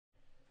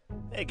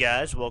Hey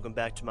guys, welcome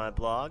back to my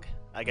blog.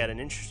 I got an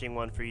interesting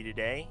one for you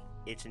today.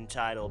 It's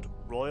entitled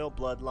Royal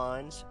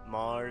Bloodlines,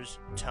 Mars,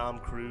 Tom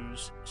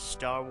Cruise,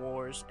 Star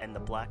Wars, and the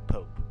Black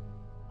Pope.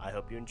 I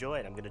hope you enjoy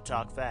it. I'm going to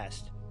talk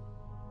fast.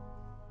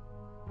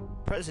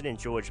 President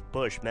George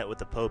Bush met with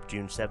the Pope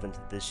June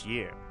 7th of this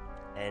year,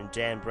 and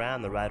Dan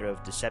Brown, the writer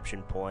of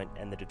Deception Point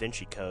and the Da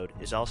Vinci Code,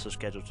 is also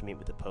scheduled to meet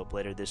with the Pope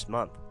later this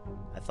month.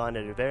 I find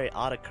it a very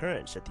odd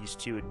occurrence that these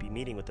two would be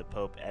meeting with the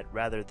Pope at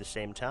rather the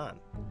same time.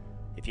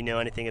 If you know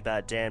anything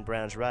about Dan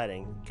Brown's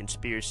writing,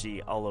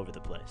 conspiracy all over the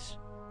place.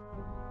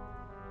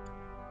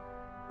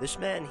 This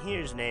man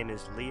here's name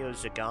is Leo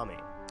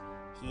Zagami.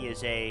 He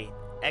is a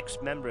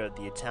ex-member of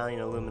the Italian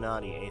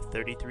Illuminati, a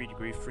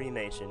 33-degree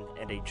Freemason,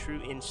 and a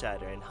true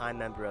insider and high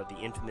member of the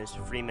infamous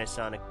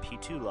Freemasonic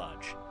P2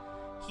 Lodge.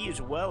 He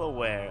is well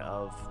aware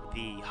of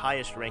the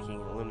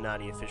highest-ranking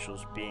Illuminati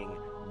officials being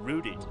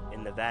rooted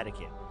in the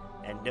Vatican,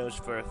 and knows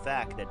for a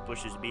fact that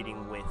Bush is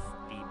meeting with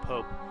the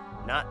Pope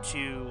not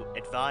to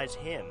advise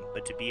him,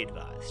 but to be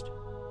advised.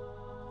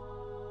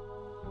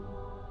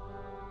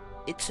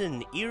 It's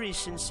an eerie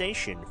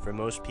sensation for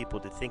most people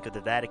to think of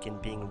the Vatican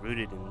being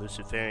rooted in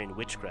Luciferian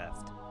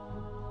witchcraft.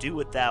 Do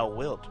what thou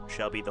wilt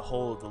shall be the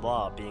whole of the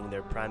law being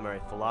their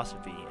primary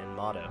philosophy and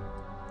motto.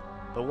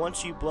 But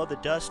once you blow the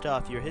dust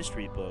off your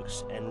history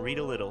books and read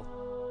a little,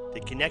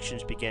 the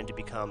connections begin to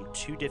become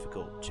too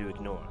difficult to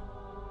ignore.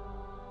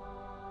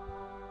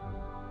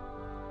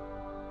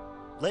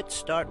 Let's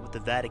start with the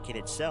Vatican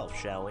itself,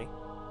 shall we?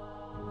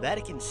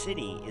 Vatican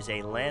City is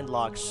a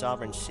landlocked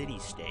sovereign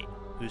city-state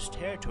whose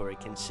territory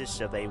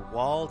consists of a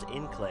walled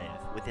enclave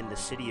within the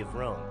city of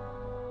Rome.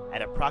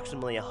 At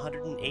approximately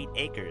 108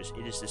 acres,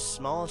 it is the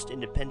smallest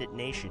independent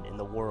nation in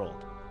the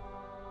world.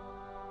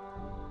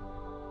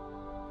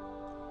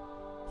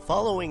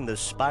 Following the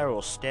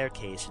spiral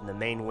staircase in the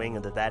main wing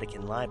of the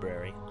Vatican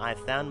Library, I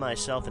found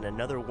myself in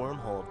another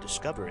wormhole of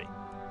discovery.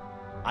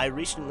 I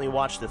recently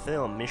watched the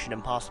film Mission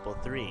Impossible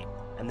 3,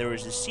 and there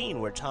was a scene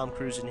where Tom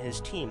Cruise and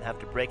his team have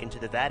to break into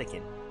the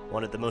Vatican,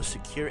 one of the most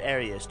secure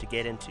areas to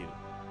get into,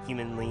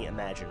 humanly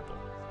imaginable.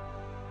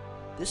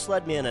 This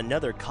led me on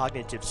another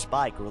cognitive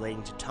spike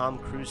relating to Tom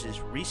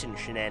Cruise's recent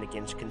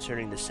shenanigans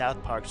concerning the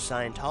South Park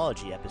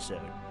Scientology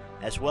episode,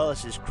 as well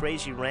as his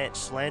crazy rant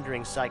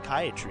slandering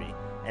psychiatry,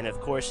 and of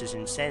course his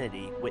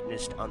insanity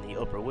witnessed on the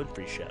Oprah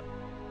Winfrey Show.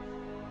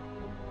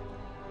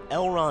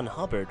 L. Ron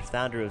Hubbard,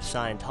 founder of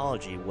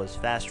Scientology, was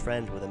fast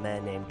friends with a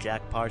man named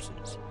Jack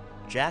Parsons.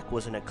 Jack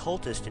was an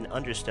occultist and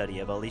understudy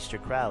of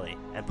Aleister Crowley,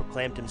 and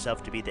proclaimed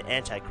himself to be the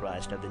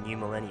Antichrist of the new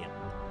millennium.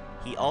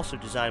 He also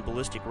designed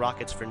ballistic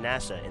rockets for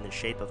NASA in the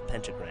shape of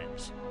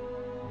pentagrams.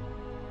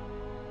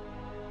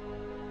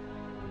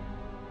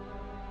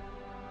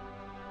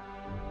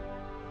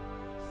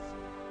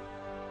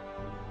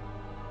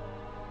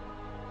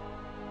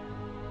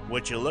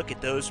 Would you look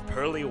at those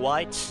pearly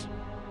whites?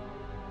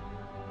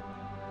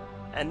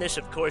 And this,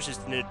 of course, is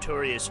the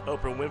notorious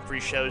Oprah Winfrey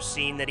Show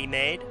scene that he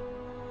made.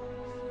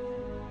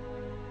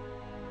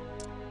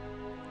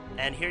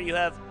 And here you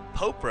have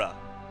Popra.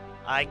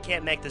 I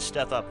can't make this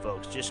stuff up,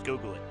 folks. Just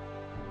Google it.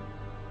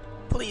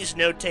 Please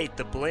notate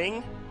the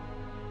bling,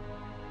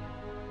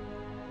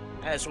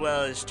 as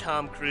well as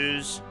Tom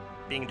Cruise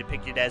being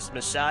depicted as the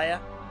Messiah,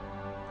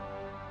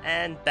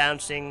 and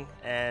bouncing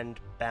and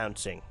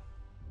bouncing.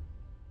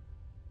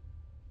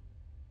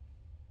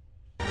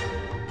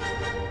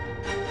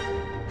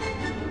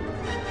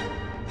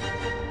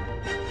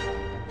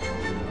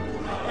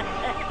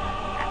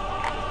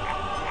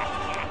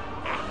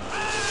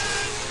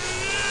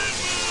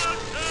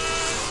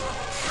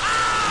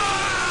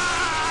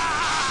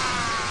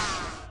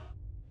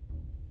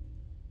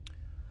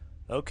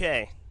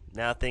 Okay,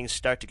 now things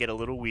start to get a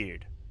little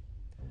weird.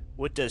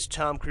 What does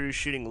Tom Cruise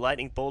shooting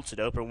lightning bolts at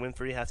Oprah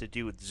Winfrey have to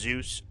do with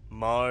Zeus,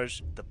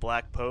 Mars, the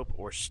Black Pope,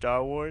 or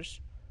Star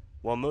Wars?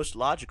 Well, most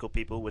logical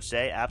people would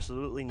say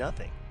absolutely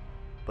nothing.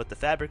 But the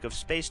fabric of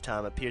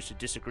space-time appears to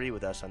disagree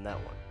with us on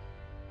that one.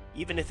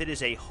 Even if it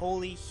is a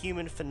wholly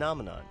human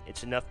phenomenon,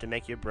 it's enough to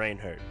make your brain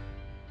hurt.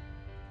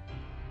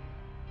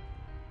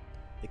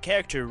 The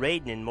character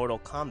Raiden in Mortal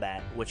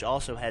Kombat, which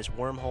also has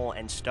wormhole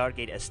and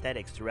Stargate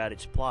aesthetics throughout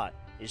its plot,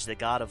 is the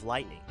god of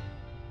lightning.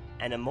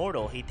 An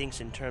immortal, he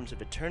thinks in terms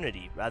of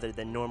eternity rather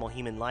than normal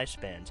human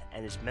lifespans,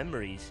 and his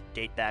memories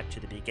date back to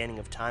the beginning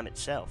of time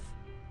itself.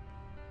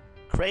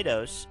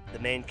 Kratos, the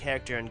main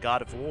character and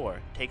god of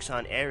war, takes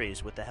on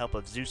Ares with the help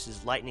of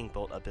Zeus's lightning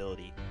bolt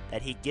ability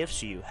that he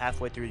gifts you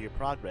halfway through your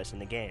progress in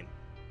the game.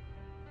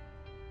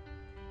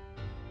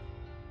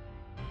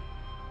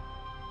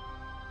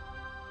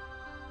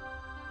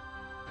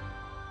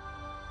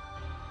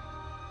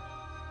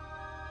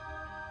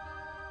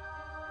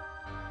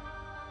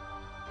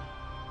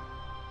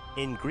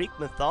 In Greek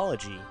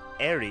mythology,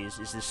 Ares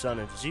is the son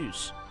of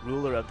Zeus,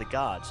 ruler of the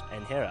gods,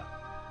 and Hera.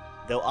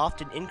 Though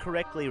often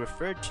incorrectly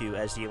referred to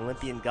as the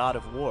Olympian god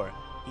of war,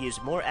 he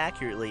is more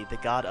accurately the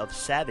god of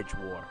savage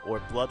war, or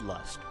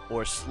bloodlust,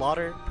 or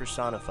slaughter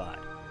personified.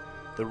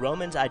 The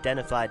Romans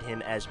identified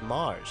him as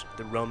Mars,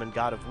 the Roman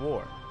god of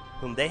war,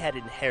 whom they had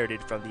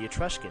inherited from the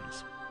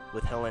Etruscans.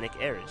 with Hellenic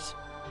eras,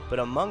 but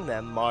among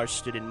them Mars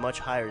stood in much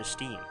higher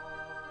esteem,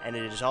 and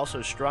it is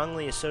also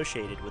strongly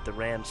associated with the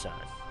ram sign.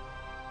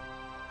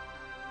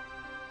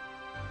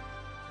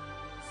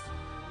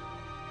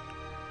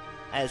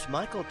 As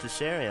Michael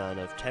Tessarion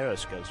of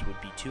Teroscopes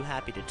would be too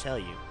happy to tell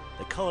you,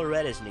 the color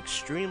red is an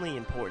extremely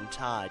important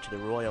tie to the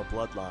royal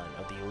bloodline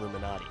of the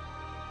Illuminati.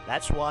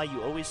 That's why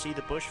you always see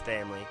the Bush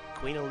family,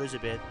 Queen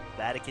Elizabeth,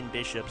 Vatican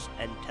bishops,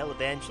 and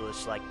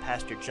televangelists like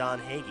Pastor John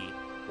Hagee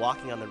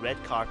walking on the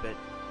red carpet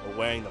or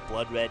wearing the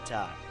blood red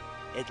tie.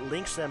 It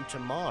links them to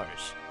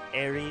Mars,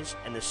 Aries,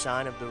 and the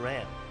sign of the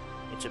ram.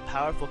 It's a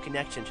powerful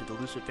connection to the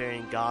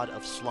Luciferian god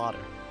of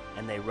slaughter,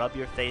 and they rub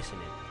your face in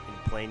it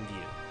in plain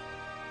view.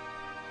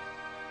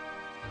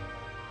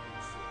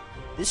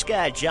 This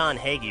guy John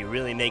Hagee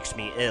really makes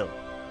me ill.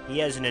 He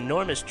has an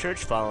enormous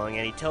church following,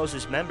 and he tells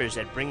his members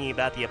that bringing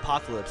about the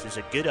apocalypse is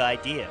a good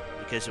idea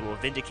because it will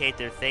vindicate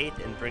their faith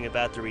and bring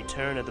about the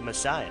return of the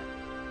Messiah.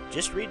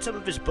 Just read some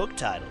of his book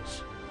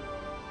titles.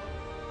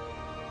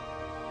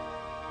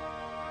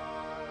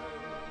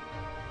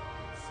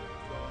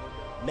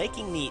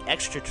 Making the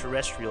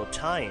extraterrestrial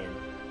tie-in,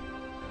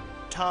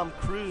 Tom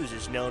Cruise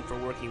is known for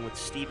working with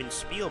Steven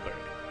Spielberg,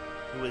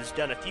 who has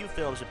done a few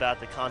films about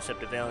the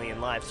concept of alien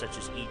life, such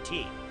as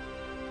E.T.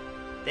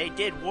 They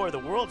did War of the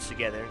Worlds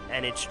together,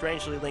 and it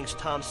strangely links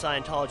Tom's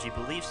Scientology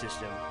belief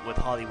system with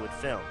Hollywood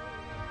film.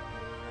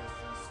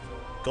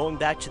 Going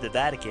back to the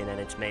Vatican and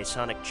its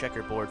Masonic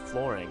checkerboard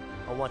flooring,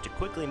 I want to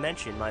quickly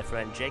mention my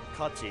friend Jake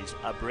Kotze's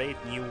A Brave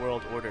New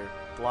World Order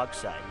blog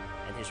site,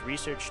 and his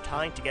research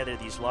tying together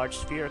these large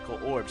spherical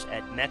orbs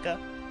at Mecca,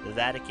 the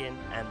Vatican,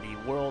 and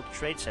the World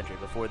Trade Center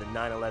before the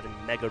 9/11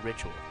 mega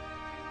ritual.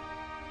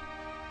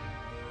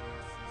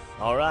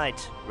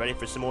 Alright, ready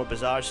for some more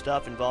bizarre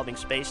stuff involving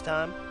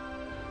space-time?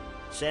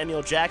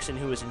 Samuel Jackson,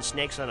 who was in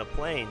Snakes on a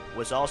Plane,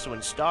 was also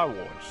in Star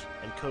Wars,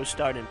 and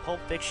co-starred in Pulp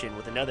Fiction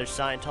with another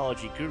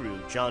Scientology guru,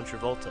 John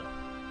Travolta.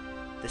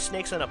 The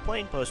Snakes on a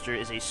Plane poster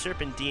is a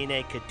serpent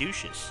DNA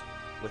caduceus,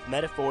 with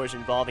metaphors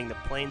involving the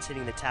planes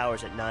hitting the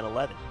towers at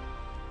 9/11.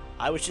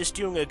 I was just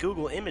doing a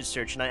Google image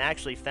search and I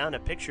actually found a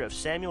picture of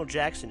Samuel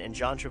Jackson and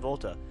John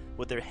Travolta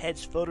with their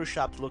heads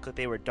photoshopped to look like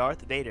they were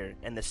Darth Vader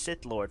and the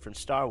Sith Lord from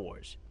Star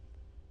Wars.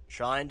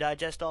 Try and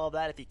digest all of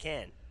that if you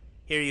can.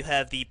 Here you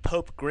have the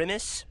Pope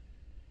Grimace,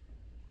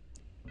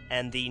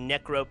 and the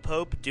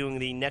Necro-Pope doing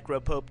the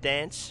Necro-Pope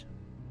dance,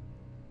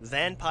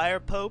 Vampire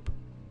Pope,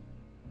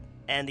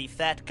 and the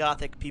Fat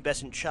Gothic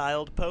Pubescent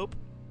Child Pope,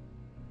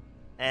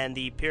 and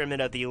the Pyramid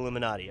of the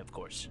Illuminati, of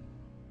course.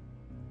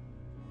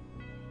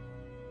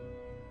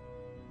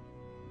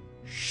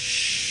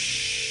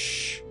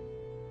 Shh.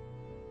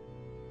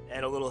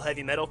 And a little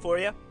heavy metal for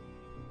you.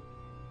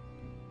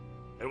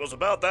 It was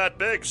about that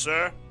big,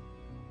 sir.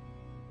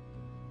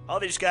 All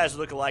these guys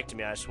look alike to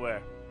me, I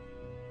swear.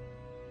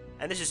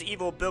 And this is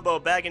evil Bilbo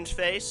Baggins'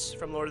 face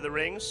from Lord of the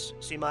Rings.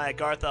 See my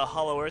Agartha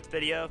Hollow Earth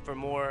video for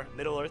more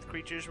Middle-earth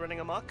creatures running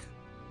amok.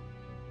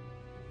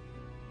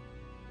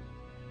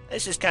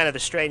 This is kind of a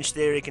strange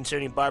theory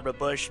concerning Barbara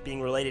Bush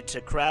being related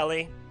to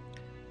Crowley.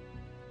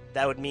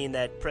 That would mean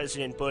that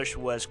President Bush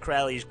was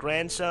Crowley's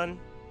grandson,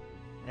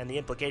 and the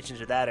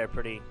implications of that are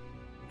pretty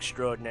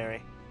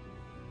extraordinary.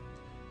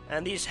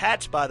 And these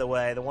hats, by the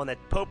way, the one that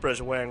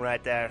Popra's wearing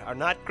right there, are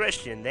not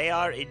Christian, they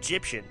are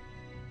Egyptian.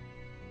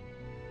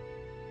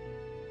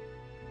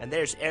 And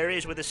there's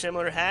Aries with a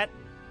similar hat.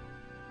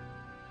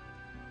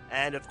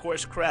 And, of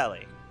course,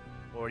 Crowley.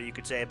 Or you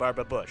could say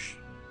Barbara Bush.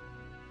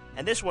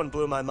 And this one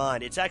blew my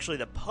mind. It's actually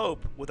the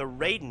Pope with a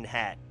Raiden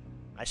hat.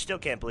 I still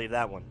can't believe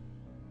that one.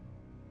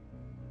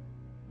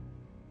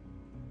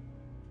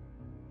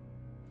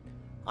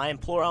 I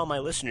implore all my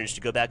listeners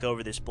to go back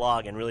over this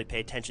blog and really pay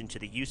attention to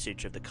the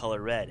usage of the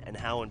color red and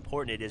how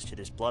important it is to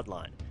this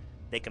bloodline.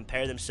 They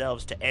compare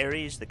themselves to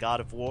Ares, the god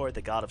of war,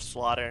 the god of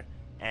slaughter,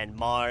 and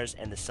Mars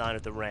and the sign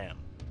of the ram.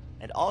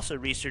 And also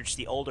research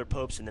the older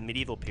popes in the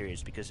medieval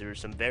periods because there were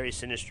some very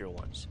sinister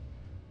ones.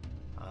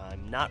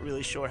 I'm not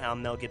really sure how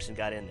Mel Gibson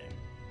got in there.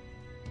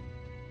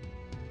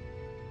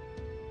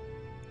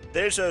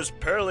 There's those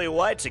pearly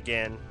whites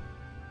again.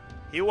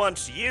 He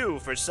wants you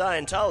for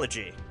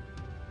Scientology.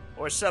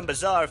 Or some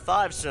bizarre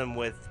fivesome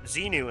with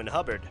Xenu and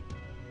Hubbard.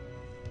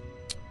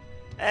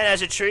 And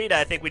as a treat,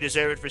 I think we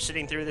deserve it for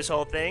sitting through this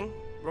whole thing.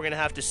 We're going to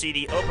have to see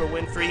the Oprah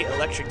Winfrey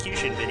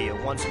electrocution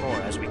video once more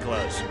as we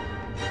close.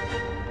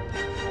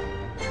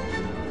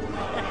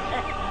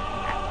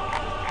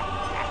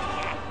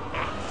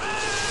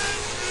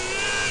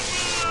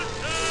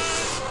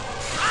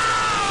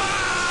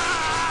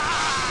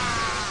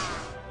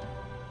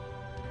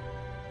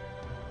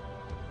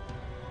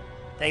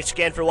 Thanks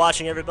again for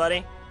watching,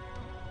 everybody.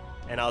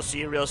 And I'll see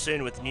you real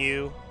soon with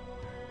new,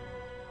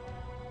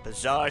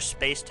 bizarre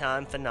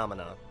space-time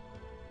phenomena.